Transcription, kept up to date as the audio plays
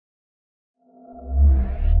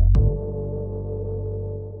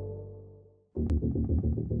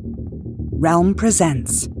Realm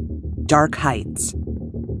presents Dark Heights.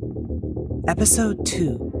 Episode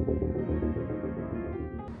 2.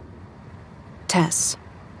 Tess.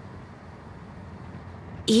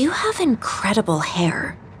 "You have incredible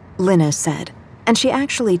hair," Lina said, and she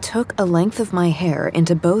actually took a length of my hair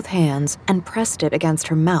into both hands and pressed it against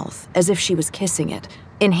her mouth as if she was kissing it,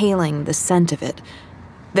 inhaling the scent of it.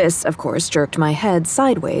 This, of course, jerked my head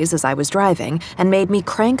sideways as I was driving and made me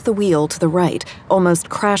crank the wheel to the right, almost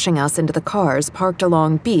crashing us into the cars parked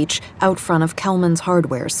along Beach out front of Kelman's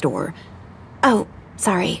hardware store. "Oh,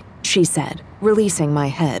 sorry," she said, releasing my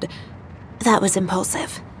head. "That was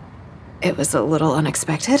impulsive." "It was a little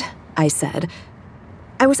unexpected," I said.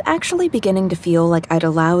 I was actually beginning to feel like I'd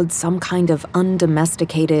allowed some kind of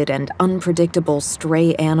undomesticated and unpredictable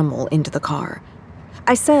stray animal into the car.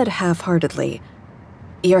 I said half-heartedly,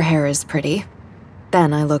 "Your hair is pretty."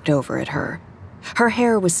 Then I looked over at her. Her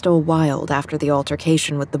hair was still wild after the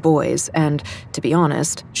altercation with the boys, and, to be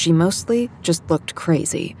honest, she mostly just looked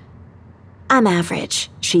crazy. "I'm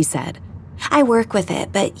average," she said. "I work with it,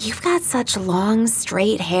 but you've got such long,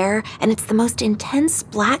 straight hair, and it's the most intense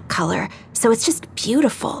black color, so it's just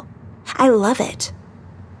beautiful. I love it."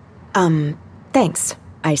 Thanks,"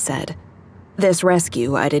 I said. This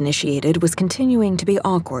rescue I'd initiated was continuing to be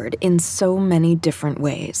awkward in so many different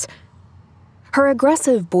ways. Her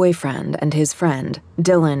aggressive boyfriend and his friend,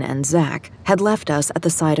 Dylan and Zach, had left us at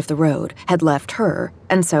the side of the road, had left her,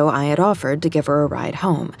 and so I had offered to give her a ride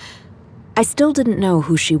home. I still didn't know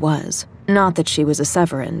who she was. Not that she was a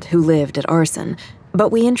Severand who lived at Arson,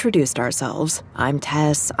 but we introduced ourselves, I'm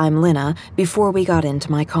Tess, I'm Lina, before we got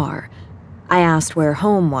into my car. I asked where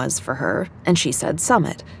home was for her, and she said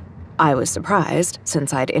Summit. I was surprised,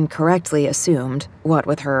 since I'd incorrectly assumed, what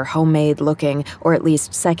with her homemade-looking, or at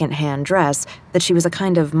least second-hand dress, that she was a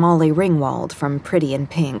kind of Molly Ringwald from Pretty in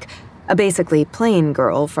Pink, a basically plain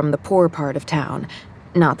girl from the poor part of town.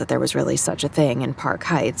 Not that there was really such a thing in Park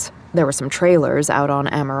Heights. There were some trailers out on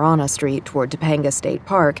Amarana Street toward Topanga State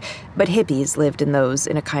Park, but hippies lived in those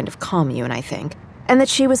in a kind of commune, I think. And that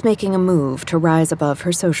she was making a move to rise above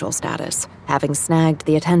her social status, having snagged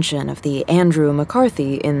the attention of the Andrew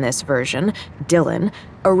McCarthy in this version, Dylan,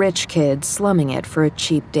 a rich kid slumming it for a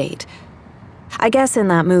cheap date. I guess in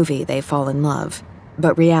that movie they fall in love,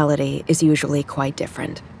 but reality is usually quite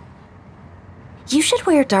different. "You should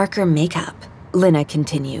wear darker makeup," Lina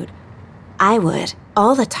continued. "I would,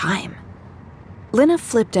 all the time." Lina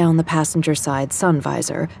flipped down the passenger side sun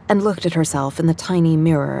visor and looked at herself in the tiny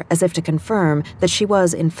mirror as if to confirm that she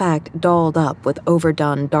was in fact dolled up with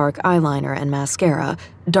overdone dark eyeliner and mascara,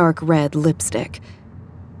 dark red lipstick.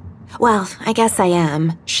 "Well, I guess I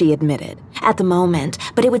am," she admitted, "at the moment,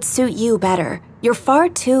 but it would suit you better. You're far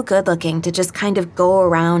too good-looking to just kind of go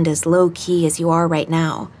around as low-key as you are right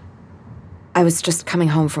now." "I was just coming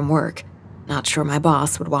home from work. Not sure my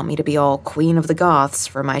boss would want me to be all Queen of the Goths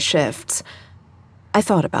for my shifts." I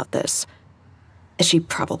thought about this. She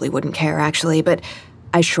probably wouldn't care, actually, but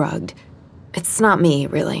I shrugged. It's not me,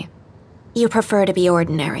 really. "You prefer to be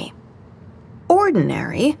ordinary."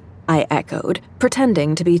 "Ordinary?" I echoed,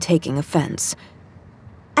 pretending to be taking offense.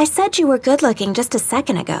 "I said you were good-looking just a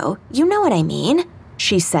second ago. You know what I mean,"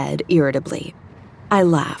 she said irritably. I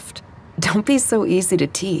laughed. "Don't be so easy to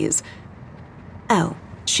tease." "Oh,"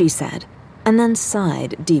 she said, and then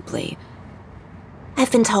sighed deeply.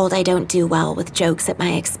 "I've been told I don't do well with jokes at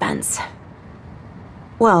my expense."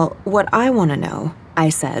 "Well, what I want to know," I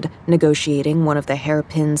said, negotiating one of the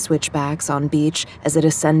hairpin switchbacks on Beach as it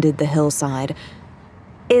ascended the hillside,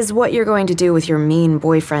 "is what you're going to do with your mean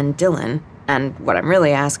boyfriend Dylan. And what I'm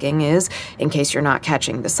really asking is, in case you're not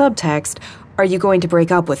catching the subtext, are you going to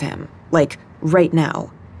break up with him? Like, right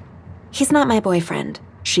now?" "He's not my boyfriend,"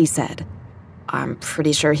 she said. "I'm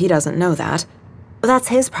pretty sure he doesn't know that." "That's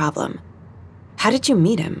his problem." "How did you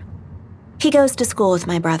meet him?" "He goes to school with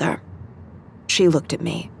my brother." She looked at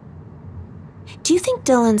me. "Do you think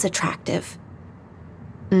Dylan's attractive?"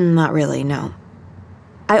 "Not really, no."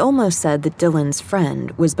 I almost said that Dylan's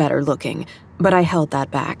friend was better looking, but I held that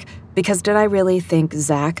back, because did I really think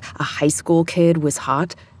Zach, a high school kid, was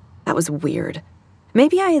hot? That was weird.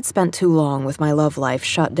 Maybe I had spent too long with my love life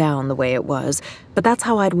shut down the way it was, but that's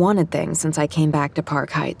how I'd wanted things since I came back to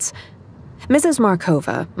Park Heights. Mrs.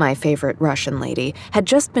 Markova, my favorite Russian lady, had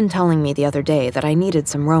just been telling me the other day that I needed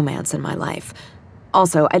some romance in my life.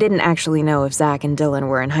 Also, I didn't actually know if Zach and Dylan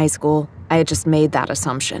were in high school. I had just made that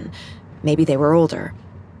assumption. Maybe they were older.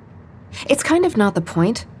 "It's kind of not the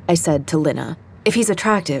point," I said to Lina, "if he's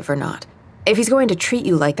attractive or not. If he's going to treat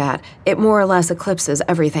you like that, it more or less eclipses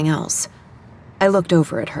everything else." I looked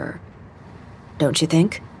over at her. "Don't you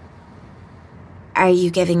think?" "Are you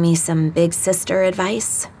giving me some big sister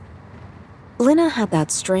advice?" Lynna had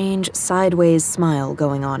that strange, sideways smile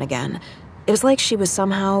going on again. It was like she was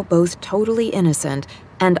somehow both totally innocent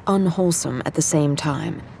and unwholesome at the same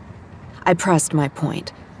time. I pressed my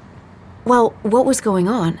point. Well, what was going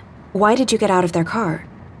on? Why did you get out of their car?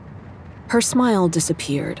 Her smile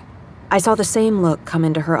disappeared. I saw the same look come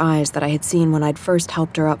into her eyes that I had seen when I'd first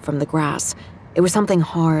helped her up from the grass. It was something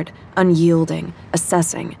hard, unyielding,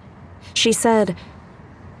 assessing. She said,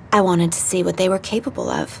 "I wanted to see what they were capable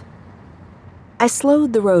of." I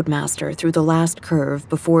slowed the roadmaster through the last curve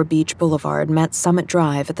before Beach Boulevard met Summit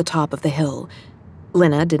Drive at the top of the hill.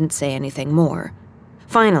 Lynna didn't say anything more.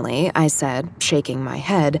 Finally, I said, shaking my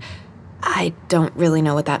head, "I don't really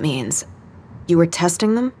know what that means. You were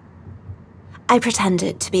testing them?" I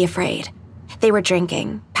pretended to be afraid. They were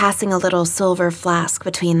drinking, passing a little silver flask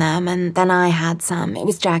between them, and then I had some. It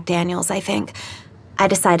was Jack Daniels, I think. I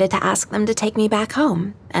decided to ask them to take me back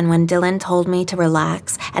home, and when Dylan told me to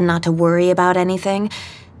relax and not to worry about anything,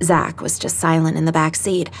 Zach was just silent in the back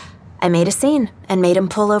seat. I made a scene and made him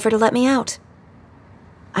pull over to let me out.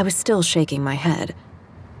 I was still shaking my head.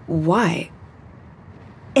 Why?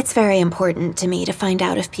 It's very important to me to find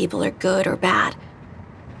out if people are good or bad.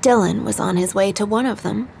 Dylan was on his way to one of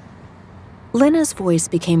them. Lynna's voice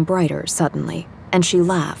became brighter suddenly, and she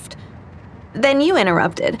laughed. Then you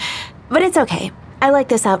interrupted. But it's okay. I like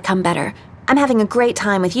this outcome better. I'm having a great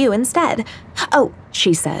time with you instead. Oh,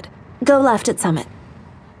 she said, go left at Summit.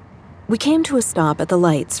 We came to a stop at the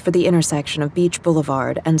lights for the intersection of Beach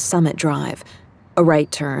Boulevard and Summit Drive. A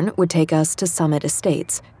right turn would take us to Summit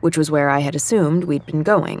Estates, which was where I had assumed we'd been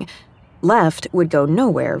going. Left would go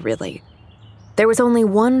nowhere, really. There was only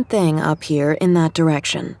one thing up here in that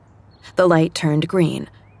direction. The light turned green.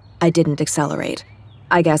 I didn't accelerate.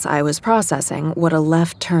 I guess I was processing what a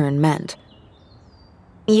left turn meant.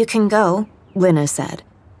 You can go, Lynna said.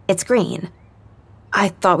 It's green. I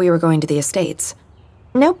thought we were going to the estates.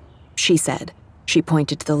 Nope, she said. She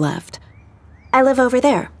pointed to the left. I live over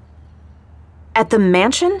there. At the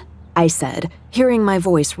mansion? I said, hearing my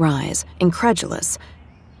voice rise, incredulous.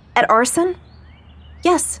 At Arson?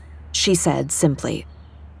 Yes, she said simply.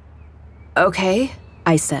 Okay,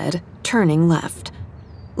 I said, turning left.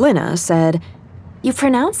 Lynna said, You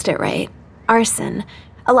pronounced it right. Arson.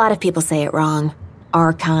 A lot of people say it wrong.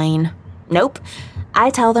 Arcine. Nope.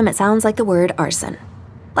 I tell them it sounds like the word arson.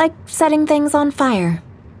 Like setting things on fire.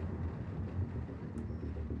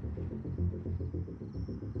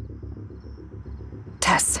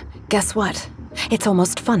 Tess, guess what? It's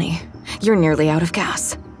almost funny. You're nearly out of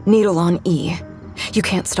gas. Needle on E. You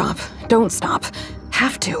can't stop. Don't stop.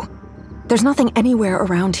 Have to. There's nothing anywhere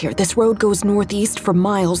around here. This road goes northeast for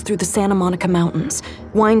miles through the Santa Monica Mountains,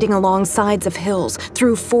 winding along sides of hills,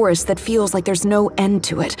 through forest that feels like there's no end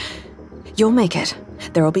to it. You'll make it.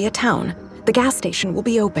 There'll be a town. The gas station will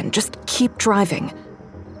be open. Just keep driving.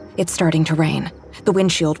 It's starting to rain. The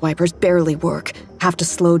windshield wipers barely work. Have to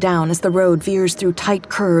slow down as the road veers through tight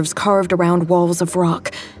curves carved around walls of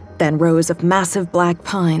rock, then rows of massive black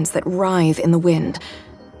pines that writhe in the wind.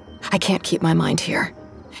 I can't keep my mind here.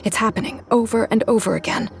 It's happening over and over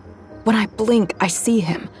again. When I blink, I see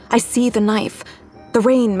him. I see the knife. The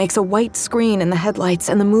rain makes a white screen in the headlights,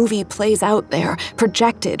 and the movie plays out there,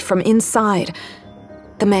 projected from inside.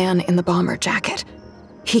 The man in the bomber jacket.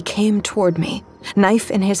 He came toward me, knife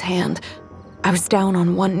in his hand. I was down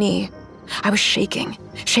on one knee. I was shaking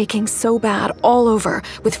so bad, all over,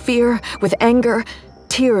 with fear, with anger.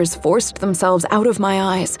 Tears forced themselves out of my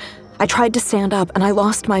eyes. I tried to stand up, and I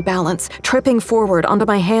lost my balance, tripping forward onto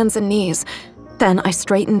my hands and knees. Then I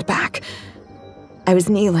straightened back. I was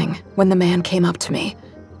kneeling when the man came up to me.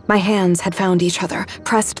 My hands had found each other,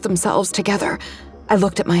 pressed themselves together. I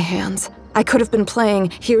looked at my hands. I could have been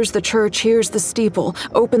playing, here's the church, here's the steeple,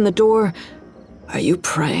 open the door. Are you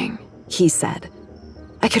praying? He said.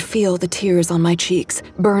 I could feel the tears on my cheeks,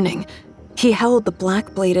 burning. He held the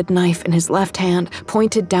black-bladed knife in his left hand,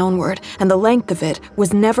 pointed downward, and the length of it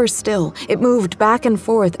was never still. It moved back and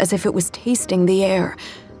forth as if it was tasting the air.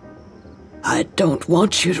 I don't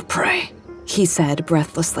want you to pray, he said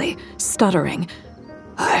breathlessly, stuttering.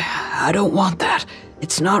 I don't want that.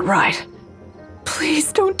 It's not right.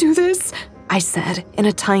 Please don't do this, I said in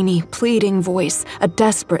a tiny, pleading voice, a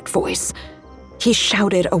desperate voice. He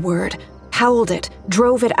shouted a word, howled it,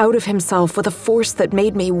 drove it out of himself with a force that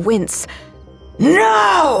made me wince.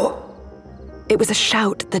 No! It was a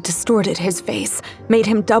shout that distorted his face, made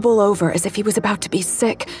him double over as if he was about to be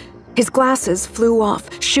sick. His glasses flew off,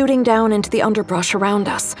 shooting down into the underbrush around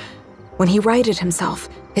us. When he righted himself,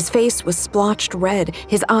 his face was splotched red,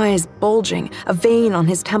 his eyes bulging, a vein on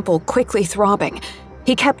his temple quickly throbbing.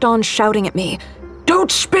 He kept on shouting at me,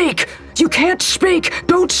 Don't speak! You can't speak!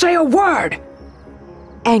 Don't say a word!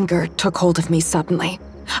 Anger took hold of me suddenly.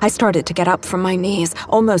 I started to get up from my knees,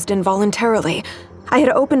 almost involuntarily. I had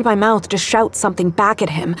opened my mouth to shout something back at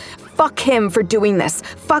him. Fuck him for doing this.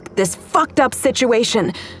 Fuck this fucked up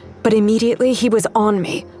situation. But immediately he was on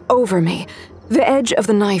me, over me. The edge of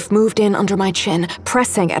the knife moved in under my chin,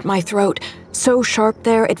 pressing at my throat. So sharp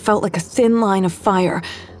there, it felt like a thin line of fire.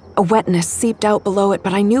 A wetness seeped out below it,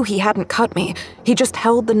 but I knew he hadn't cut me. He just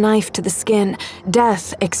held the knife to the skin,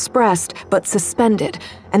 death expressed but suspended,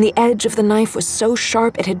 and the edge of the knife was so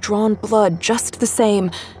sharp it had drawn blood just the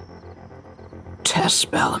same. Tess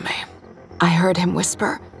Bellamy, I heard him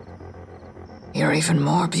whisper. You're even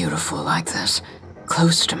more beautiful like this,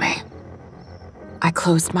 close to me. I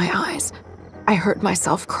closed my eyes. I heard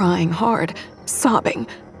myself crying hard, sobbing.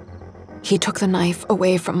 He took the knife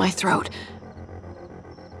away from my throat.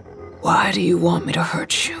 Why do you want me to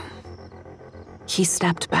hurt you? He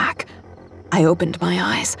stepped back. I opened my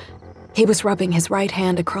eyes. He was rubbing his right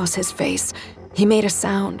hand across his face. He made a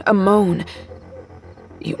sound, a moan.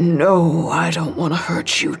 You know I don't want to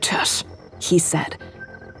hurt you, Tess, he said.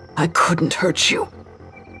 I couldn't hurt you.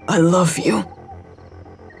 I love you.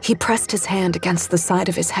 He pressed his hand against the side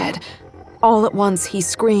of his head. All at once he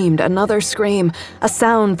screamed, another scream, a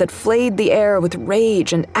sound that flayed the air with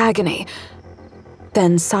rage and agony.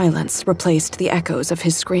 Then silence replaced the echoes of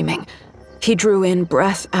his screaming. He drew in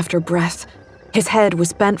breath after breath. His head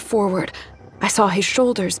was bent forward. I saw his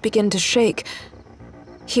shoulders begin to shake.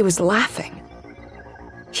 He was laughing.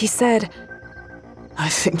 He said, I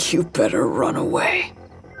think you better run away.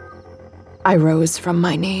 I rose from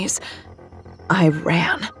my knees. I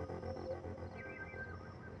ran.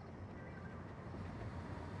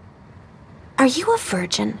 Are you a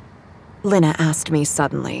virgin? Lina asked me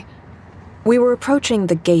suddenly. We were approaching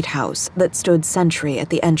the gatehouse that stood sentry at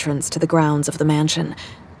the entrance to the grounds of the mansion.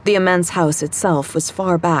 The immense house itself was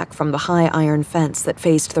far back from the high iron fence that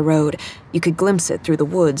faced the road. You could glimpse it through the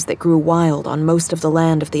woods that grew wild on most of the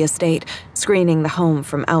land of the estate, screening the home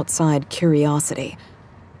from outside curiosity.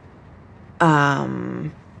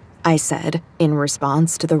 I said, in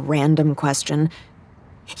response to the random question.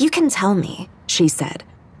 You can tell me, she said.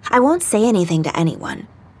 I won't say anything to anyone.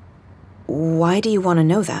 Why do you want to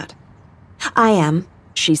know that? I am,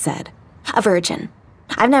 she said, a virgin.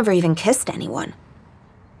 I've never even kissed anyone.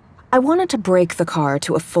 I wanted to brake the car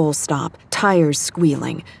to a full stop, tires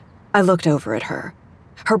squealing. I looked over at her.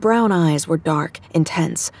 Her brown eyes were dark,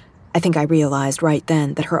 intense. I think I realized right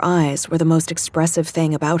then that her eyes were the most expressive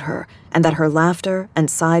thing about her, and that her laughter and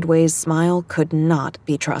sideways smile could not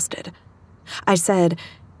be trusted. I said,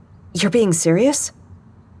 You're being serious?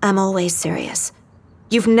 I'm always serious.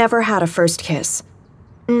 You've never had a first kiss?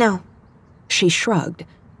 No. She shrugged.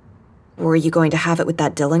 Were you going to have it with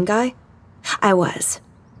that Dylan guy? I was.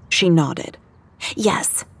 She nodded.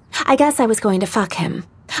 Yes. I guess I was going to fuck him.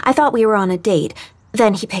 I thought we were on a date.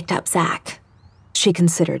 Then he picked up Zach. She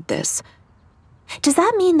considered this. Does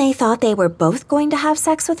that mean they thought they were both going to have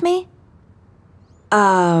sex with me?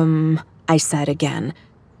 I said again.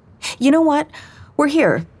 You know what? We're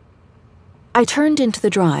here. I turned into the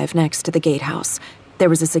drive next to the gatehouse. There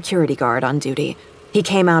was a security guard on duty. He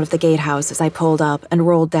came out of the gatehouse as I pulled up and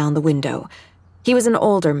rolled down the window. He was an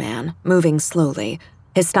older man, moving slowly.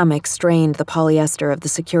 His stomach strained the polyester of the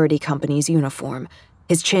security company's uniform.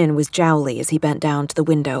 His chin was jowly as he bent down to the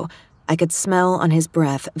window. I could smell on his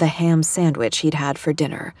breath the ham sandwich he'd had for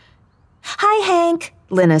dinner. Hi, Hank,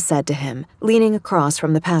 Lina said to him, leaning across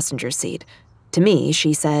from the passenger seat. To me,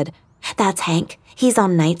 she said, That's Hank. He's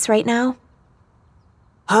on nights right now.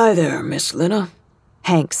 Hi there, Miss Lina,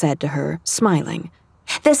 Hank said to her, smiling.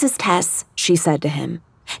 This is Tess, she said to him.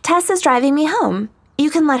 Tess is driving me home. You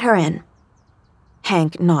can let her in.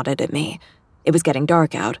 Hank nodded at me. It was getting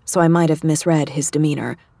dark out, so I might have misread his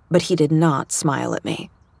demeanor, but he did not smile at me.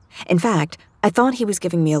 In fact, I thought he was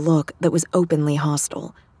giving me a look that was openly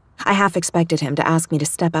hostile. I half expected him to ask me to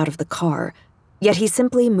step out of the car, yet he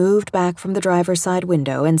simply moved back from the driver's side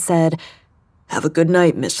window and said, Have a good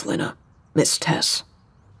night, Miss Lina, Miss Tess.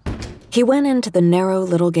 He went into the narrow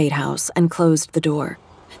little gatehouse and closed the door.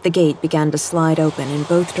 The gate began to slide open in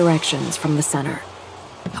both directions from the center.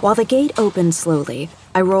 While the gate opened slowly,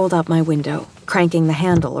 I rolled up my window, cranking the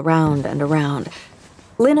handle around and around.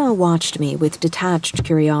 Lina watched me with detached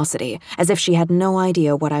curiosity, as if she had no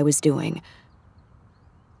idea what I was doing.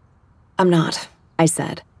 I'm not, I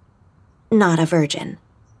said. Not a virgin.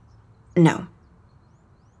 No.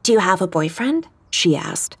 Do you have a boyfriend? She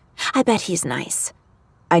asked. I bet he's nice.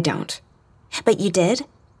 I don't. But you did?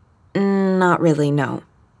 Not really, no.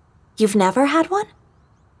 You've never had one?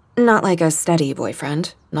 Not like a steady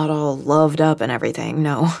boyfriend. Not all loved up and everything,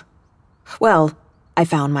 no. Well, I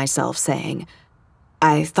found myself saying,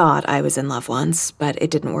 I thought I was in love once, but it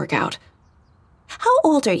didn't work out. How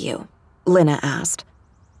old are you? Lina asked.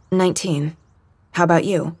 19. How about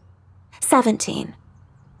you? 17.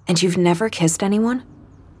 And you've never kissed anyone?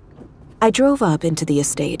 I drove up into the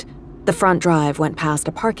estate. The front drive went past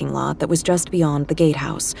a parking lot that was just beyond the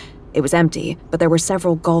gatehouse. It was empty, but there were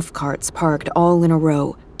several golf carts parked all in a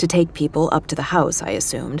row to take people up to the house, I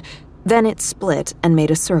assumed. Then it split and made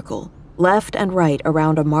a circle, left and right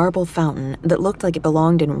around a marble fountain that looked like it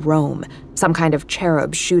belonged in Rome, some kind of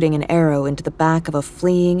cherub shooting an arrow into the back of a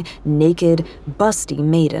fleeing, naked, busty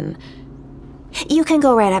maiden. You can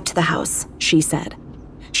go right up to the house, she said.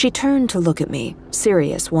 She turned to look at me,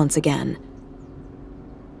 serious once again.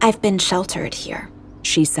 I've been sheltered here,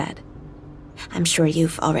 she said. I'm sure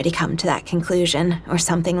you've already come to that conclusion, or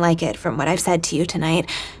something like it from what I've said to you tonight,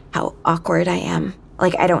 how awkward I am.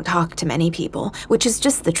 Like I don't talk to many people, which is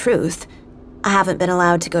just the truth. I haven't been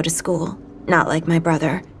allowed to go to school, not like my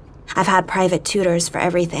brother. I've had private tutors for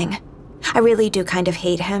everything. I really do kind of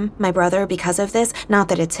hate him, my brother, because of this, not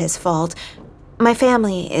that it's his fault. My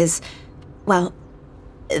family is, well,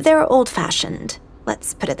 they're old-fashioned,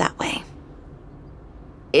 let's put it that way.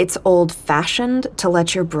 It's old-fashioned to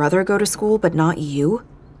let your brother go to school but not you?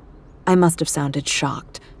 I must have sounded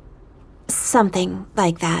shocked. Something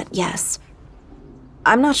like that, yes.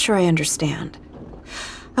 I'm not sure I understand.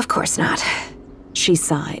 Of course not. She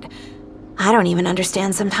sighed. I don't even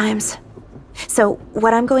understand sometimes. So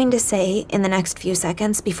what I'm going to say in the next few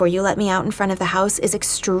seconds before you let me out in front of the house is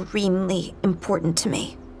extremely important to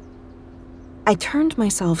me. I turned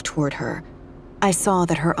myself toward her. I saw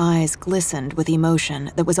that her eyes glistened with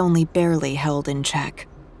emotion that was only barely held in check.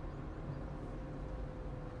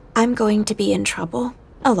 I'm going to be in trouble,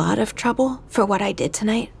 a lot of trouble, for what I did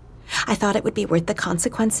tonight. I thought it would be worth the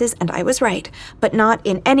consequences, and I was right, but not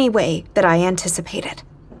in any way that I anticipated.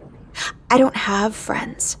 I don't have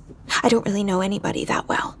friends. I don't really know anybody that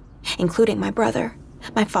well, including my brother,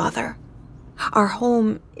 my father. Our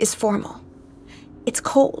home is formal. It's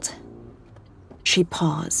cold. She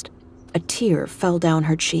paused. A tear fell down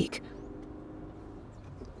her cheek.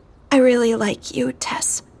 I really like you,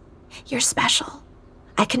 Tess. You're special.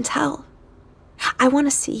 I can tell. I want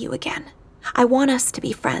to see you again. I want us to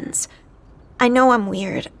be friends. I know I'm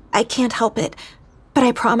weird. I can't help it. But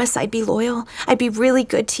I promise I'd be loyal. I'd be really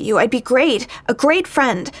good to you. I'd be great. A great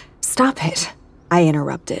friend. Stop it, I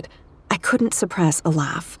interrupted. I couldn't suppress a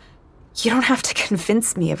laugh. You don't have to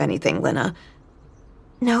convince me of anything, Lina.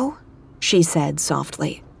 No, she said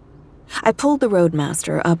softly. I pulled the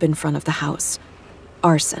roadmaster up in front of the house.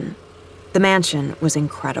 Arson. The mansion was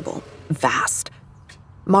incredible, vast.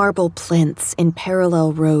 Marble plinths in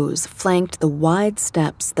parallel rows flanked the wide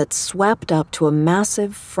steps that swept up to a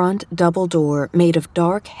massive front double door made of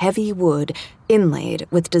dark, heavy wood inlaid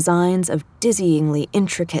with designs of dizzyingly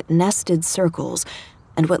intricate nested circles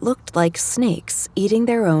and what looked like snakes eating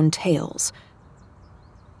their own tails.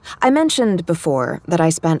 I mentioned before that I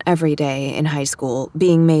spent every day in high school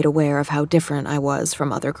being made aware of how different I was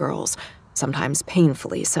from other girls, sometimes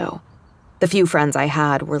painfully so. The few friends I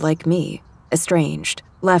had were like me, estranged,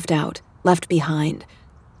 left out, left behind.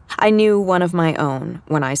 I knew one of my own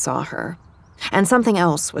when I saw her. And something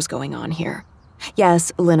else was going on here.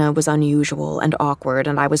 Yes, Lina was unusual and awkward,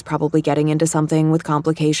 and I was probably getting into something with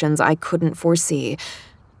complications I couldn't foresee.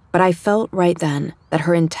 But I felt right then that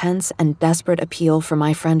her intense and desperate appeal for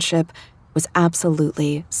my friendship was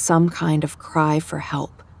absolutely some kind of cry for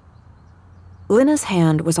help. Lina's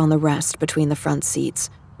hand was on the rest between the front seats,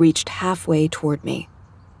 reached halfway toward me.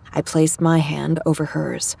 I placed my hand over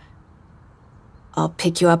hers. I'll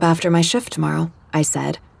pick you up after my shift tomorrow, I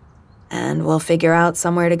said, and we'll figure out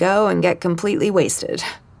somewhere to go and get completely wasted.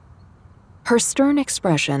 Her stern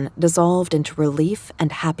expression dissolved into relief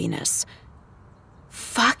and happiness.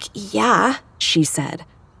 Fuck yeah, she said.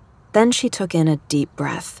 Then she took in a deep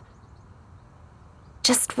breath.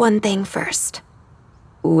 Just one thing first.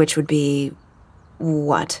 Which would be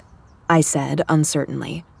what? I said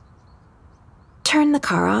uncertainly. Turn the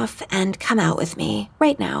car off and come out with me,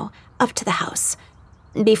 right now, up to the house.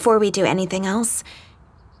 Before we do anything else,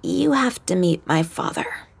 you have to meet my father.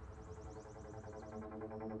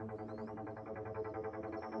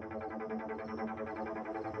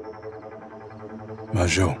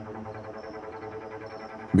 Majeaux.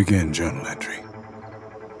 Begin journal entry.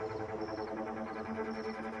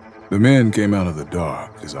 The men came out of the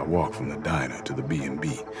dark as I walked from the diner to the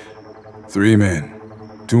B&B. 3 men,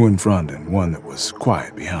 2 in front and 1 that was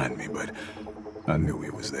quiet behind me, but I knew he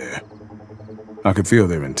was there. I could feel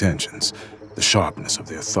their intentions, the sharpness of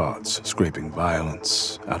their thoughts, scraping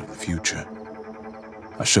violence out of the future.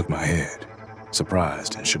 I shook my head.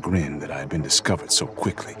 surprised and chagrined that I had been discovered so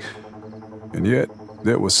quickly. And yet,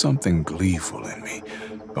 there was something gleeful in me,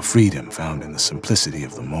 a freedom found in the simplicity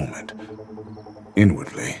of the moment.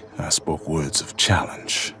 Inwardly, I spoke words of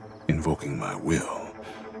challenge, invoking my will.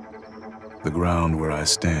 The ground where I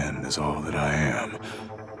stand is all that I am.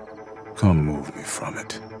 Come move me from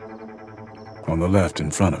it. On the left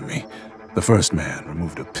in front of me, the first man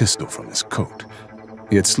removed a pistol from his coat.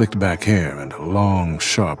 He had slicked back hair and a long,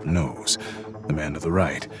 sharp nose. The man to the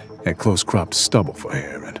right had close-cropped stubble for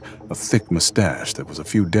hair and a thick mustache that was a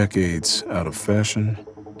few decades out of fashion.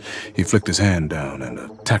 He flicked his hand down and a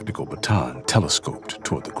tactical baton telescoped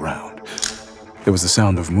toward the ground. There was the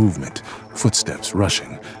sound of movement, footsteps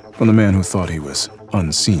rushing, from the man who thought he was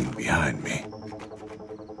unseen behind me.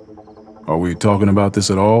 "Are we talking about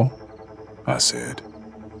this at all?" I said.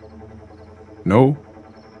 "No?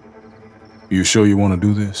 You sure you want to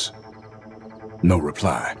do this?" No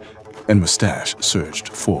reply, and Mustache surged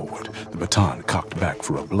forward, the baton cocked back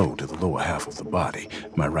for a blow to the lower half of the body,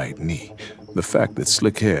 my right knee. The fact that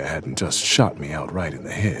slick hair hadn't just shot me outright in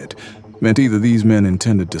the head meant either these men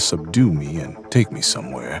intended to subdue me and take me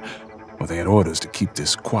somewhere, or they had orders to keep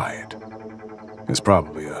this quiet. It's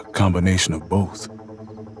probably a combination of both.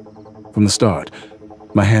 From the start,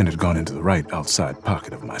 my hand had gone into the right outside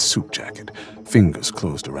pocket of my suit jacket, fingers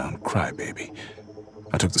closed around Crybaby.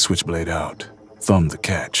 I took the switchblade out, thumbed the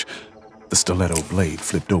catch. The stiletto blade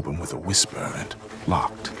flipped open with a whisper and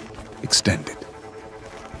locked, extended.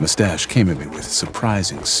 Mustache came at me with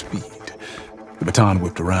surprising speed. The baton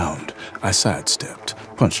whipped around. I sidestepped,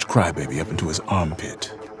 punched Crybaby up into his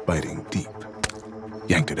armpit, biting deep,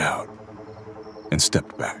 yanked it out, and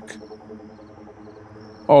stepped back.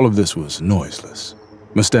 All of this was noiseless.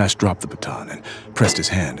 Mustache dropped the baton and pressed his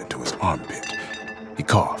hand into his armpit. He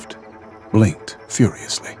coughed, blinked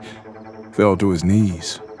furiously, fell to his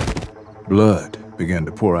knees. Blood began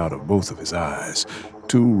to pour out of both of his eyes,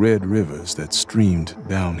 two red rivers that streamed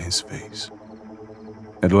down his face.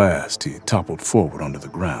 At last, he toppled forward onto the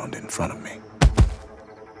ground in front of me.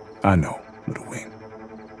 I know, Little Wing.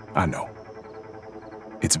 I know.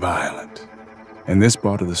 It's violent. And this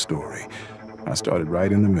part of the story, I started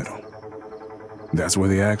right in the middle. That's where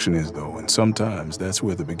the action is, though, and sometimes that's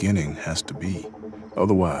where the beginning has to be.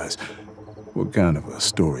 Otherwise, what kind of a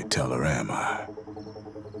storyteller am I?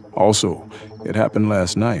 Also, it happened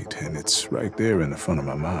last night, and it's right there in the front of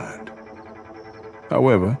my mind.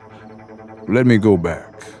 However, let me go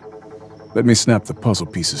back. Let me snap the puzzle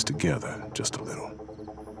pieces together just a little.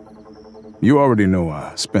 You already know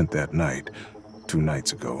I spent that night, 2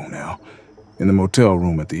 nights ago now, in the motel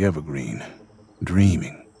room at the Evergreen,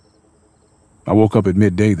 dreaming. I woke up at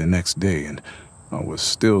midday the next day, and I was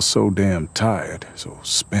still so damn tired, so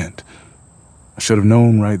spent. I should have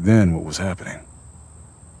known right then what was happening.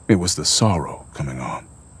 It was the sorrow coming on.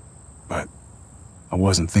 But I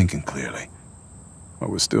wasn't thinking clearly. I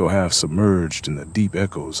was still half submerged in the deep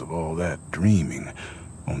echoes of all that dreaming,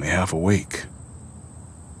 only half awake.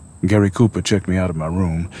 Gary Cooper checked me out of my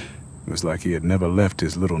room. It was like he had never left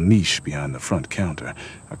his little niche behind the front counter.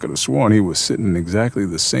 I could have sworn he was sitting in exactly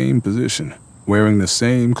the same position, wearing the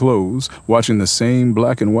same clothes, watching the same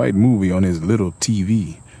black and white movie on his little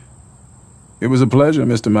TV. "It was a pleasure,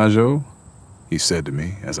 Mr. Majeaux," he said to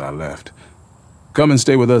me as I left. "Come and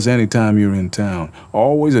stay with us any time you're in town.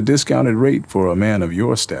 Always a discounted rate for a man of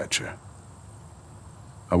your stature."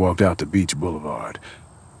 I walked out to Beach Boulevard.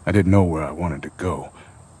 I didn't know where I wanted to go.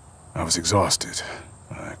 I was exhausted.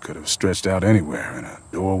 I could have stretched out anywhere, in a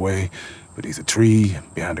doorway, beneath a tree,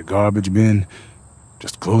 behind a garbage bin.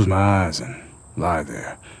 Just close my eyes and lie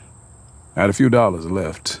there. I had a few dollars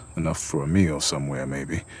left, enough for a meal somewhere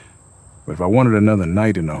maybe. But if I wanted another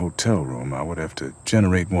night in a hotel room, I would have to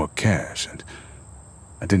generate more cash, and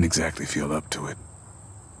I didn't exactly feel up to it.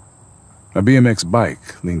 A BMX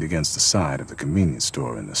bike leaned against the side of the convenience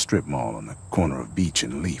store in the strip mall on the corner of Beach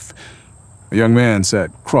and Leaf. A young man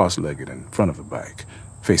sat cross-legged in front of the bike,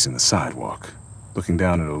 facing the sidewalk, looking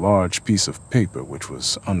down at a large piece of paper which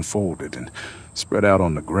was unfolded and spread out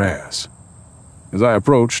on the grass. As I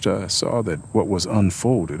approached, I saw that what was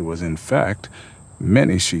unfolded was in fact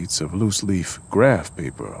many sheets of loose-leaf graph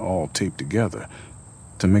paper all taped together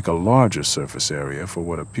to make a larger surface area for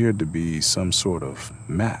what appeared to be some sort of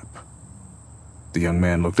map. The young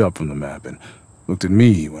man looked up from the map and looked at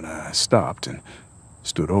me when I stopped and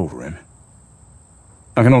stood over him.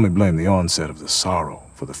 I can only blame the onset of the sorrow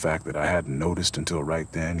for the fact that I hadn't noticed until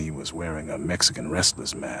right then he was wearing a Mexican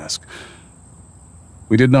wrestler's mask.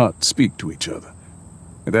 We did not speak to each other.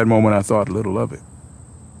 At that moment I thought little of it.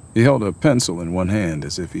 He held a pencil in one hand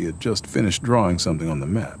as if he had just finished drawing something on the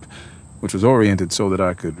map, which was oriented so that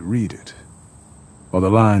I could read it. while the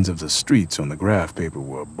lines of the streets on the graph paper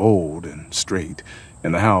were bold and straight,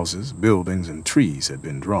 and the houses, buildings, and trees had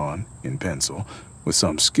been drawn, in pencil, with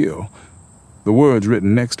some skill, the words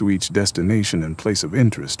written next to each destination and place of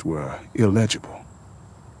interest were illegible.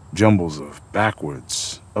 Jumbles of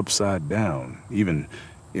backwards, upside down, even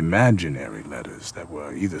imaginary letters that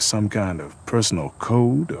were either some kind of personal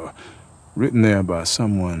code or written there by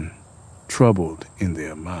someone troubled in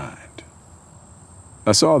their mind.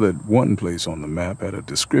 I saw that one place on the map had a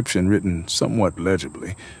description written somewhat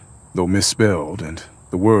legibly, though misspelled, and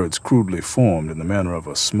the words crudely formed in the manner of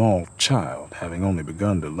a small child having only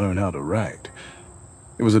begun to learn how to write.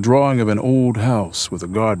 It was a drawing of an old house with a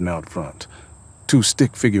garden out front, 2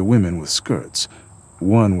 stick-figure women with skirts,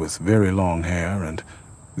 one with very long hair and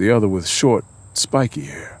the other with short, spiky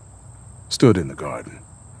hair, stood in the garden,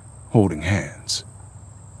 holding hands.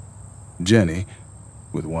 Jenny,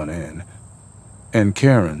 with one N, and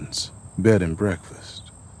Karen's bed and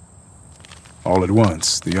breakfast. All at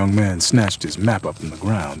once, the young man snatched his map up from the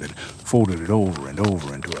ground and folded it over and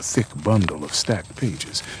over into a thick bundle of stacked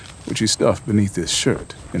pages, which he stuffed beneath his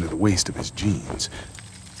shirt into the waist of his jeans.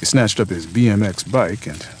 He snatched up his BMX bike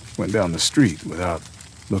and went down the street without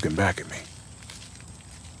looking back at me.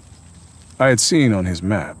 I had seen on his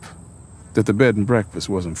map that the bed and breakfast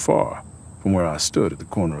wasn't far from where I stood at the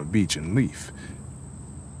corner of Beach and Leaf.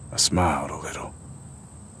 I smiled a little.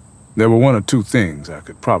 There were 1 or 2 things I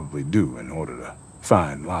could probably do in order to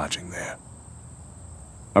find lodging there.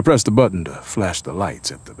 I pressed the button to flash the lights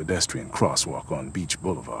at the pedestrian crosswalk on Beach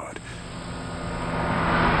Boulevard.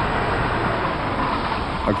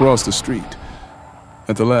 I crossed the street.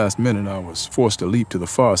 At the last minute, I was forced to leap to the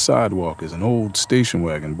far sidewalk as an old station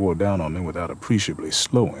wagon bore down on me without appreciably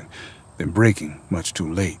slowing, then braking much too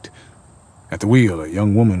late. At the wheel, a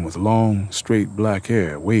young woman with long, straight black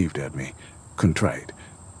hair waved at me, contrite,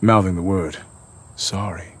 mouthing the word,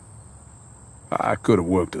 sorry. I could have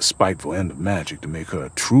worked a spiteful end of magic to make her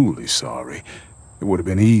truly sorry. It would have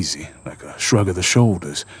been easy, like a shrug of the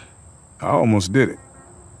shoulders. I almost did it.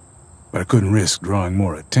 But I couldn't risk drawing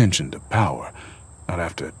more attention to power, not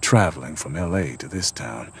after traveling from L.A. to this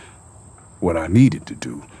town. What I needed to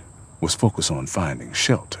do was focus on finding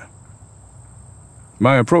shelter.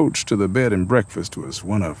 My approach to the bed and breakfast was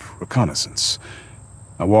one of reconnaissance.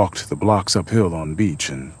 I walked the blocks uphill on Beach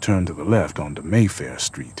and turned to the left onto Mayfair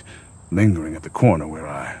Street, lingering at the corner where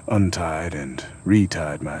I untied and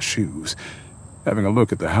retied my shoes, having a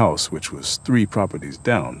look at the house which was 3 properties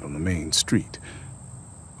down from the main street.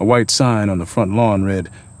 A white sign on the front lawn read,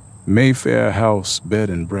 Mayfair House Bed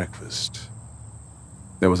and Breakfast.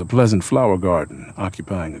 There was a pleasant flower garden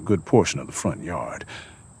occupying a good portion of the front yard.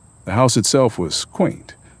 The house itself was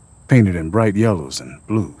quaint, painted in bright yellows and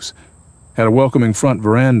blues, had a welcoming front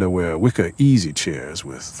veranda where wicker easy chairs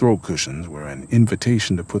with throw cushions were an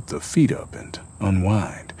invitation to put the feet up and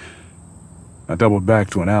unwind. I doubled back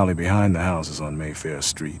to an alley behind the houses on Mayfair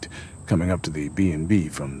Street, coming up to the B&B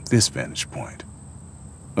from this vantage point.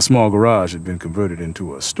 A small garage had been converted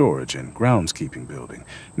into a storage and groundskeeping building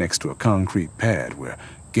next to a concrete pad where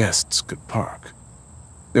guests could park.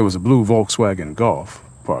 There was a blue Volkswagen Golf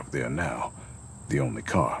parked there now, the only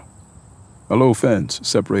car. A low fence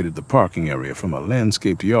separated the parking area from a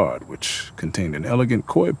landscaped yard which contained an elegant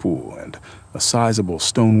koi pool and a sizable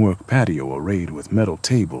stonework patio arrayed with metal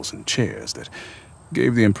tables and chairs that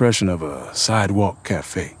gave the impression of a sidewalk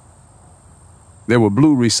cafe. There were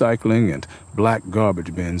blue recycling and black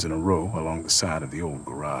garbage bins in a row along the side of the old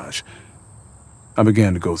garage. I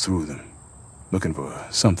began to go through them, looking for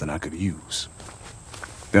something I could use.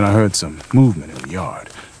 Then I heard some movement in the yard.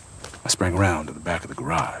 I sprang around to the back of the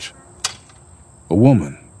garage. A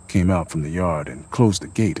woman came out from the yard and closed the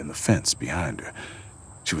gate and the fence behind her.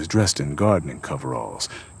 She was dressed in gardening coveralls,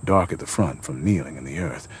 dark at the front from kneeling in the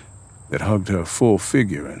earth, that hugged her full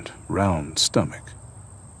figure and round stomach.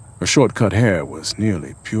 Her short-cut hair was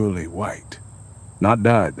nearly purely white, not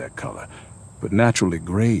dyed that color, but naturally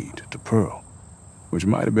grayed to pearl, which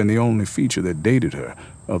might have been the only feature that dated her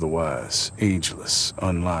otherwise ageless,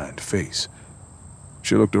 unlined face.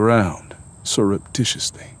 She looked around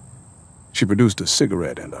surreptitiously. She produced a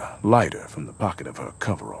cigarette and a lighter from the pocket of her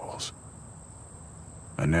coveralls.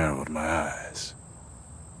 I narrowed my eyes.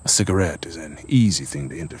 A cigarette is an easy thing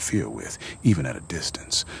to interfere with, even at a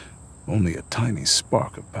distance. Only a tiny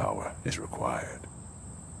spark of power is required.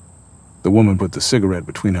 The woman put the cigarette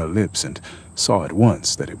between her lips and saw at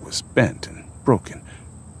once that it was bent and broken,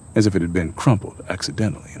 as if it had been crumpled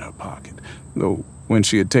accidentally in her pocket, though when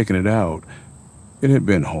she had taken it out, it had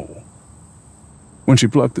been whole. When she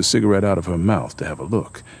plucked the cigarette out of her mouth to have a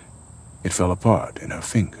look, it fell apart in her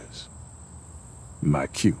fingers. My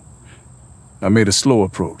cue. I made a slow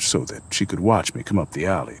approach so that she could watch me come up the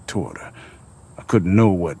alley toward her. I couldn't know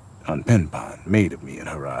what Unpenpan made of me in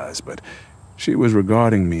her eyes, but she was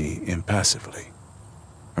regarding me impassively.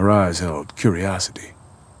 Her eyes held curiosity.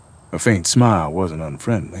 A faint smile wasn't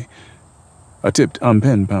unfriendly. I tipped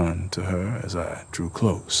Unpenpan to her as I drew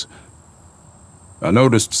close. "I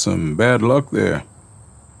noticed some bad luck there,"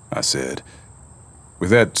 I said,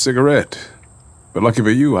 "with that cigarette. But lucky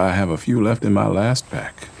for you, I have a few left in my last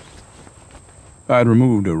pack." I had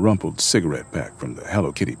removed a rumpled cigarette pack from the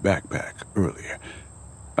Hello Kitty backpack earlier.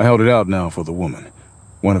 I held it out now for the woman,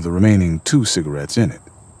 one of the remaining 2 cigarettes in it,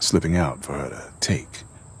 slipping out for her to take.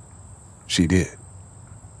 She did.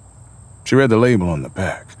 She read the label on the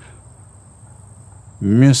pack.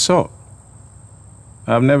 "Majeaux.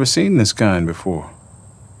 I've never seen this kind before."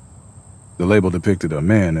 The label depicted a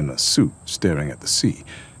man in a suit staring at the sea,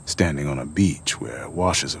 standing on a beach where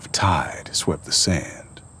washes of tide swept the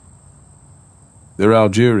sand. "They're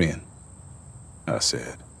Algerian," I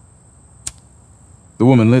said. The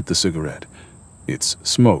woman lit the cigarette. Its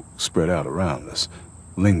smoke spread out around us,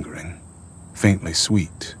 lingering, faintly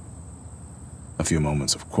sweet. A few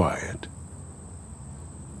moments of quiet.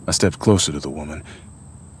 I stepped closer to the woman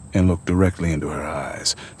and looked directly into her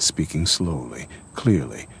eyes, speaking slowly,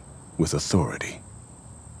 clearly, with authority.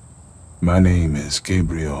 "My name is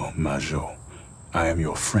Gabriel Majeaux. I am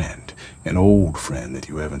your friend, an old friend that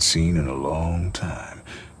you haven't seen in a long time.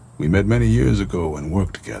 We met many years ago and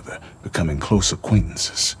worked together, becoming close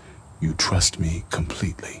acquaintances. You trust me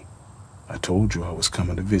completely. I told you I was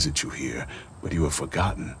coming to visit you here, but you have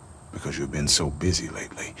forgotten because you've been so busy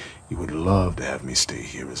lately. You would love to have me stay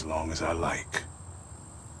here as long as I like."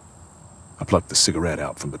 I plucked the cigarette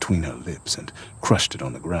out from between her lips and crushed it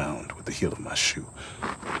on the ground with the heel of my shoe.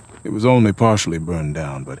 It was only partially burned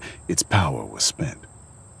down, but its power was spent.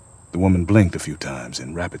 The woman blinked a few times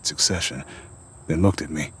in rapid succession, then looked at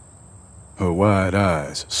me, her wide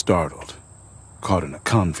eyes startled, caught in a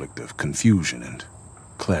conflict of confusion and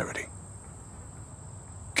clarity.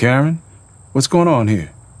 "Karen, what's going on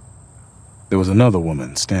here?" There was another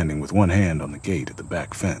woman standing with one hand on the gate at the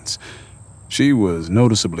back fence. She was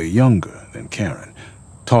noticeably younger than Karen,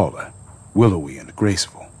 taller, willowy and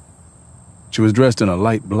graceful. She was dressed in a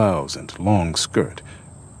light blouse and long skirt.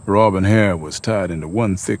 Her auburn hair was tied into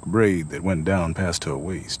one thick braid that went down past her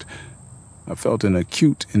waist. I felt an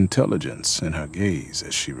acute intelligence in her gaze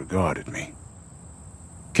as she regarded me.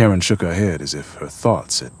 Karen shook her head as if her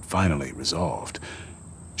thoughts had finally resolved.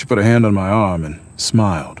 She put a hand on my arm and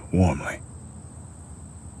smiled warmly.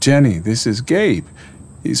 "Jenny, this is Gabe.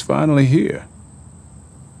 He's finally here."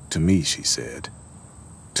 To me, she said,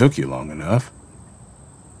 "Took you long enough."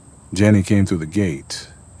 Jenny came through the gate,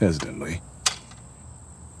 hesitantly.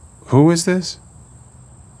 "Who is this?"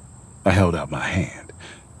 I held out my hand.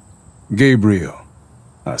 "Gabriel,"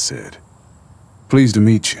 I said. "Pleased to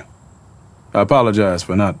meet you. I apologize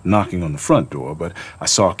for not knocking on the front door, but I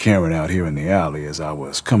saw Karen out here in the alley as I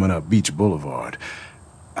was coming up Beach Boulevard.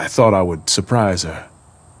 I thought I would surprise her."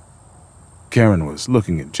 Karen was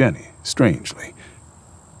looking at Jenny, strangely.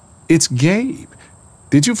 "It's Gabe.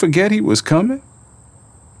 Did you forget he was coming?"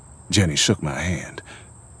 Jenny shook my hand.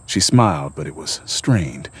 She smiled, but it was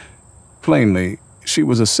strained. Plainly, she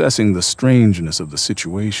was assessing the strangeness of the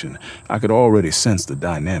situation. I could already sense the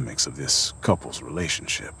dynamics of this couple's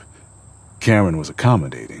relationship. Karen was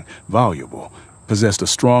accommodating, voluble, possessed a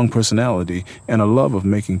strong personality and a love of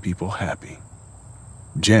making people happy.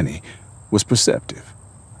 Jenny was perceptive,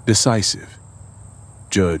 decisive,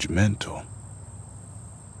 judgmental.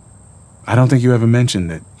 "I don't think you ever mentioned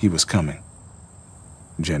that he was coming,"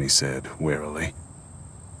 Jenny said warily.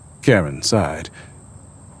 Karen sighed.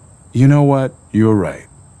 "You know what? You're right.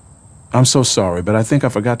 I'm so sorry, but I think I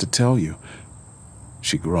forgot to tell you."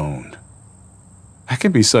 She groaned. "I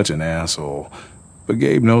can be such an asshole, but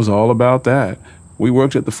Gabe knows all about that. We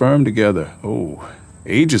worked at the firm together,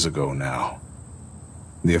 ages ago now."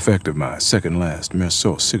 The effect of my second-last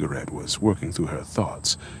Majeaux cigarette was working through her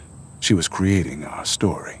thoughts. She was creating our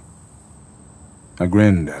story. I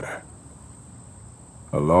grinned at her.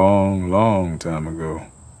 "A long, long time ago."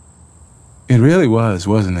 "It really was,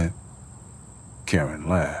 wasn't it?" Karen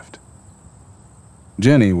laughed.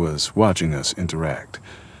 Jenny was watching us interact.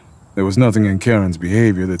 There was nothing in Karen's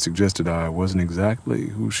behavior that suggested I wasn't exactly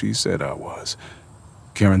who she said I was.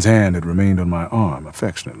 Karen's hand had remained on my arm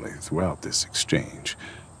affectionately throughout this exchange.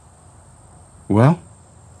 "Well,"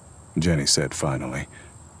 Jenny said finally,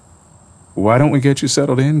 "why don't we get you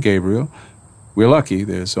settled in, Gabriel? We're lucky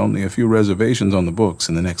there's only a few reservations on the books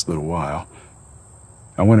in the next little while."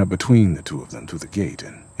 I went up between the two of them through the gate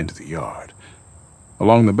and into the yard.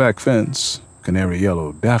 Along the back fence,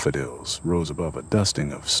 canary-yellow daffodils rose above a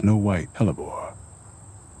dusting of snow-white hellebore.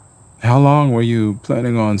 "How long were you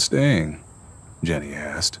planning on staying?" Jenny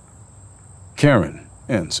asked. Karen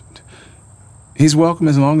answered. "He's welcome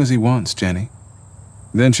as long as he wants, Jenny."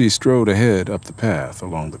 Then she strode ahead up the path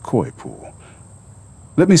along the koi pool.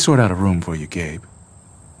 "Let me sort out a room for you, Gabe."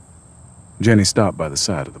 Jenny stopped by the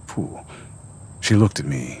side of the pool. She looked at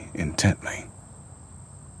me intently.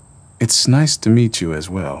 "It's nice to meet you as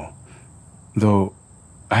well, though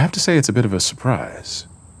I have to say it's a bit of a surprise."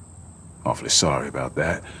 "Awfully sorry about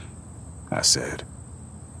that," I said.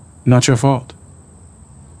 "Not your fault."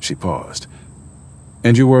 She paused.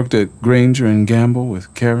 "And you worked at Granger and Gamble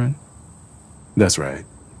with Karen?" "That's right."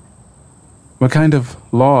 "What kind of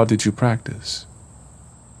law did you practice?"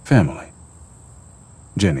 "Family."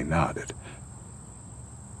 Jenny nodded.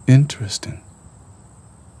 "Interesting."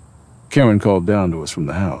 Karen called down to us from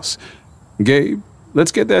the house. "Gabe,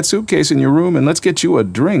 let's get that suitcase in your room and let's get you a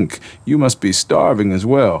drink. You must be starving as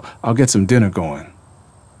well. I'll get some dinner going."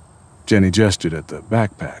 Jenny gestured at the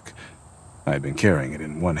backpack. I had been carrying it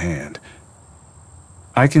in one hand.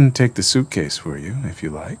 "I can take the suitcase for you, if you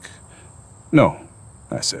like." "No,"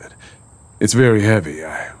 I said. "It's very heavy.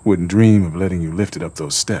 I wouldn't dream of letting you lift it up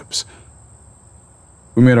those steps."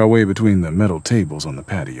 We made our way between the metal tables on the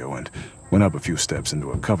patio and went up a few steps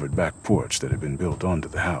into a covered back porch that had been built onto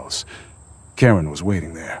the house. Karen was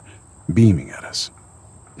waiting there, beaming at us.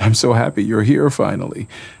 "I'm so happy you're here finally.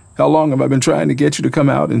 How long have I been trying to get you to come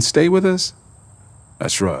out and stay with us?" I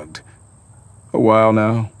shrugged. "A while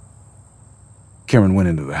now." Karen went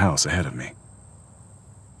into the house ahead of me.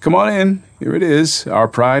 "Come on in. Here it is, our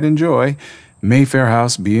pride and joy, Mayfair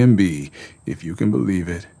House B&B, if you can believe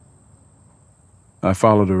it." I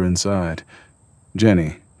followed her inside,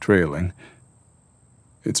 Jenny trailing.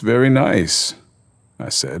 "It's very nice," I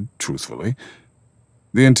said truthfully.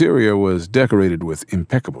 The interior was decorated with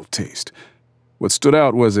impeccable taste. What stood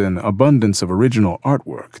out was an abundance of original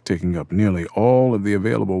artwork, taking up nearly all of the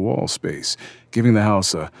available wall space, giving the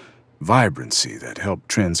house a vibrancy that helped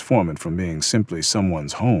transform it from being simply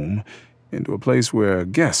someone's home into a place where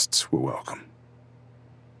guests were welcome.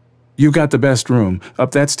 "You got the best room,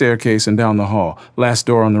 up that staircase and down the hall, last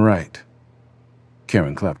door on the right."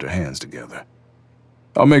 Karen clapped her hands together.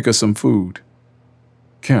 "I'll make us some food."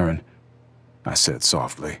 "Karen," I said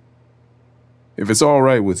softly, "if it's all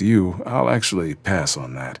right with you, I'll actually pass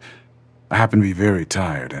on that. I happen to be very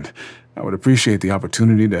tired, and I would appreciate the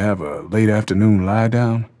opportunity to have a late afternoon lie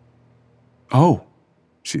down." "Oh,"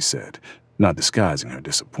 she said, not disguising her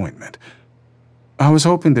disappointment. "I was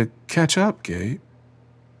hoping to catch up, Gabe."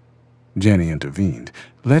 Jenny intervened.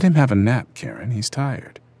 "Let him have a nap, Karen. He's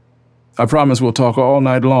tired." "I promise we'll talk all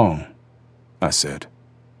night long," I said.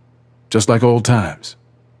 "Just like old times."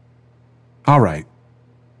 "All right,"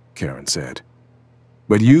 Karen said.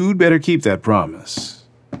 "But you'd better keep that promise."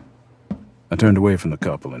 I turned away from the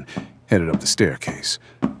couple and headed up the staircase.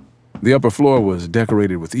 The upper floor was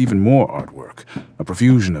decorated with even more artwork, a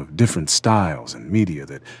profusion of different styles and media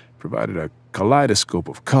that provided a kaleidoscope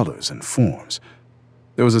of colors and forms.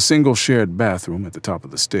 There was a single shared bathroom at the top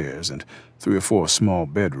of the stairs and 3 or 4 small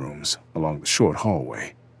bedrooms along the short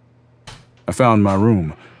hallway. I found my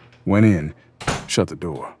room, went in, shut the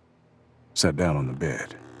door, sat down on the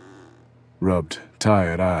bed, rubbed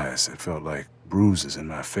tired eyes that felt like bruises in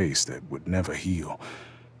my face that would never heal,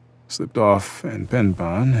 slipped off an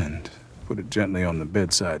penpon and put it gently on the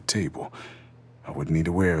bedside table. I wouldn't need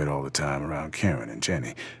to wear it all the time around Karen and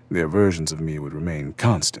Jenny. Their versions of me would remain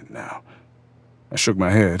constant now. I shook my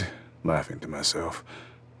head, laughing to myself.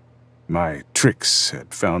 My tricks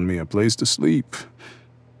had found me a place to sleep,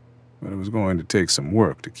 but it was going to take some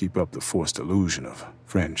work to keep up the forced illusion of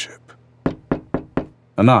friendship.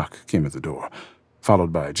 A knock came at the door,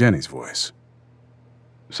 followed by Jenny's voice.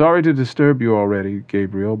 "Sorry to disturb you already,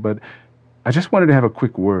 Gabriel, but I just wanted to have a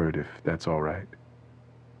quick word, if that's all right."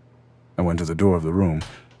 I went to the door of the room,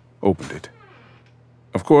 opened it.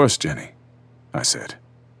 "Of course, Jenny," I said.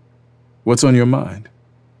 "What's on your mind?"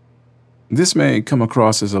 "This may come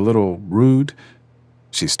across as a little rude,"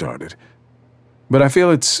 she started, "but I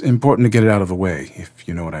feel it's important to get it out of the way, if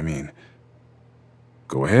you know what I mean."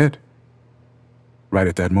 "Go ahead." Right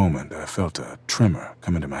at that moment, I felt a tremor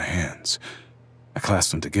come into my hands. I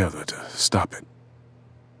clasped them together to stop it.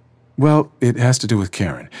 "Well, it has to do with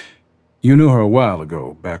Karen. You knew her a while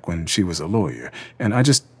ago, back when she was a lawyer, and I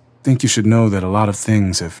just think you should know that a lot of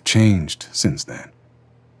things have changed since then."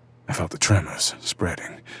 I felt the tremors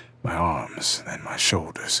spreading, my arms, then my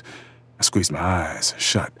shoulders. I squeezed my eyes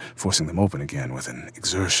shut, forcing them open again with an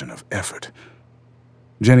exertion of effort.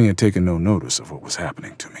 Jenny had taken no notice of what was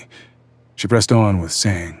happening to me. She pressed on with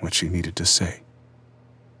saying what she needed to say.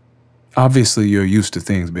 Obviously, you're used to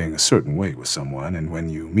things being a certain way with someone, and when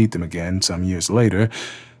you meet them again some years later,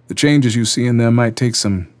 the changes you see in them might take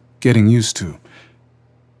some getting used to.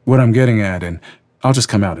 What I'm getting at, and I'll just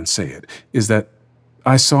come out and say it, is that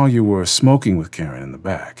I saw you were smoking with Karen in the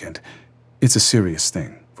back, and it's a serious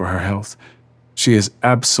thing for her health. She is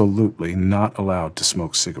absolutely not allowed to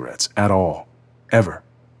smoke cigarettes at all, ever.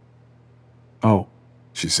 Oh,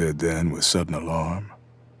 she said then with sudden alarm.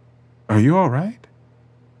 Are you all right?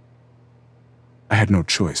 I had no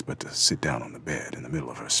choice but to sit down on the bed in the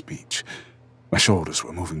middle of her speech. My shoulders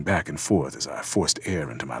were moving back and forth as I forced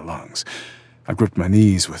air into my lungs. I gripped my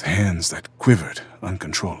knees with hands that quivered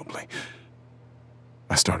uncontrollably.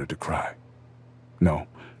 I started to cry. No,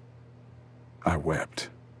 I wept.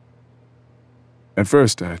 At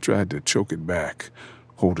first, I tried to choke it back,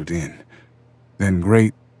 hold it in. Then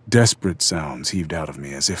great, desperate sounds heaved out of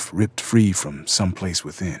me as if ripped free from someplace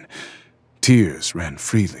within. Tears ran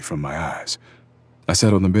freely from my eyes. I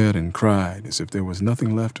sat on the bed and cried as if there was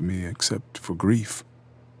nothing left of me except for grief.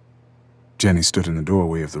 Jenny stood in the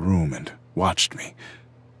doorway of the room and watched me,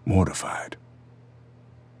 mortified.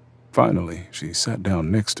 Finally, she sat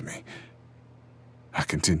down next to me. I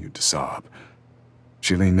continued to sob.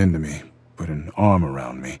 She leaned into me, put an arm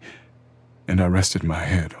around me, and I rested my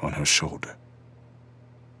head on her shoulder.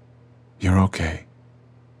 "You're okay,"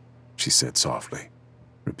 she said softly,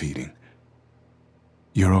 repeating.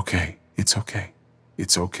 "You're okay. It's okay.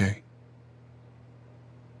 It's okay."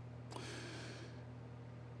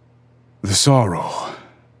 The sorrow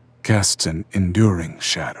casts an enduring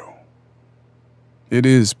shadow. It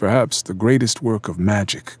is perhaps the greatest work of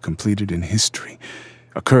magic completed in history,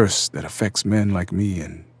 a curse that affects men like me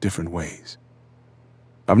in different ways.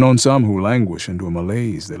 I've known some who languish into a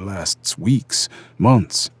malaise that lasts weeks,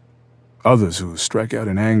 months, others who strike out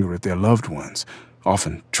in anger at their loved ones,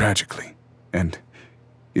 often tragically, and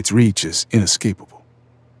its reach is inescapable.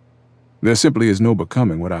 There simply is no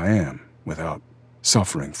becoming what I am without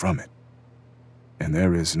suffering from it, and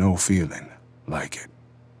there is no feeling like it.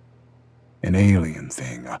 An alien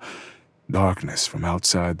thing, a darkness from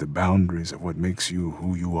outside the boundaries of what makes you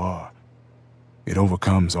who you are. It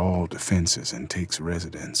overcomes all defenses and takes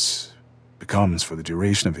residence, becomes for the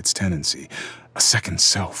duration of its tenancy a second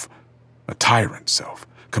self, a tyrant self,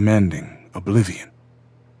 commanding oblivion.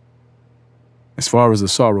 As far as the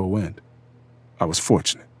sorrow went, I was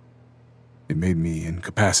fortunate. It made me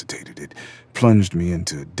incapacitated. It plunged me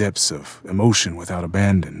into depths of emotion without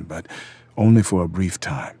abandon, but only for a brief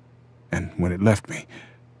time. And when it left me,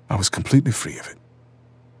 I was completely free of it.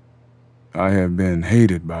 I have been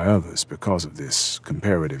hated by others because of this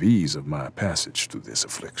comparative ease of my passage through this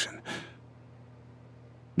affliction.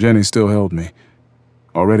 Jenny still held me.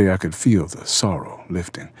 Already I could feel the sorrow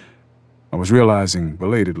lifting. I was realizing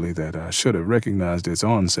belatedly that I should have recognized its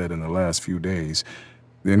onset in the last few days.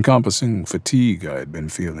 The encompassing fatigue I had been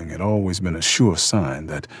feeling had always been a sure sign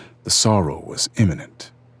that the sorrow was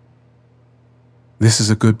imminent. "This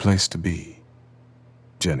is a good place to be,"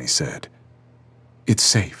 Jenny said. "It's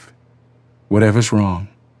safe. Whatever's wrong,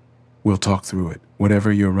 we'll talk through it.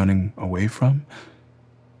 Whatever you're running away from,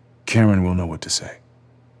 Karen will know what to say,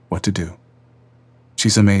 what to do.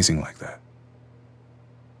 She's amazing like that."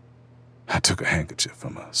 I took a handkerchief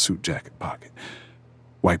from a suit jacket pocket,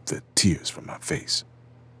 wiped the tears from my face.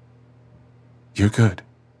 "You're good,"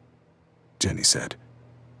 Jenny said,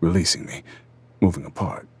 releasing me, moving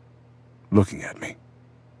apart, looking at me.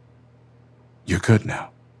 "You're good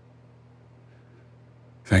now."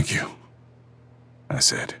 "Thank you," I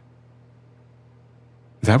said.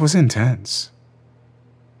 "That was intense,"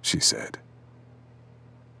 she said.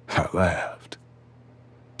 I laughed.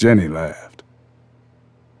 Jenny laughed.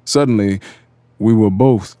 Suddenly, we were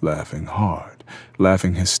both laughing hard,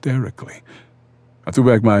 laughing hysterically. I threw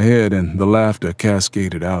back my head and the laughter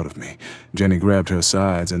cascaded out of me. Jenny grabbed her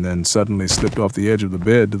sides and then suddenly slipped off the edge of the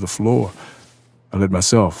bed to the floor. I let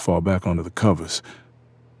myself fall back onto the covers.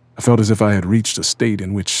 I felt as if I had reached a state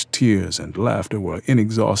in which tears and laughter were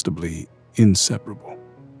inexhaustibly inseparable.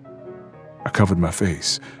 I covered my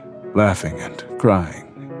face, laughing and crying,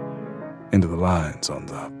 into the lines on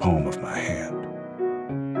the palm of my hand.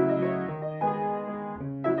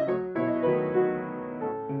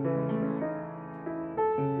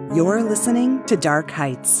 You're listening to Dark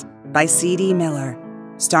Heights by C.D. Miller,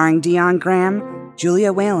 starring Dion Graham,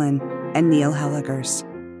 Julia Whalen, and Neil Helligers.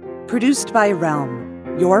 Produced by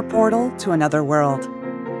Realm, your portal to another world.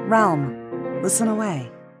 Realm, listen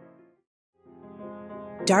away.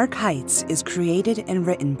 Dark Heights is created and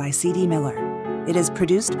written by C.D. Miller. It is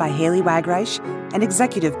produced by Haley Wagreich and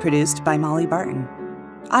executive produced by Molly Barton.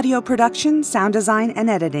 Audio production, sound design, and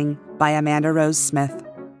editing by Amanda Rose Smith.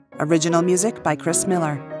 Original music by Chris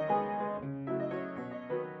Miller.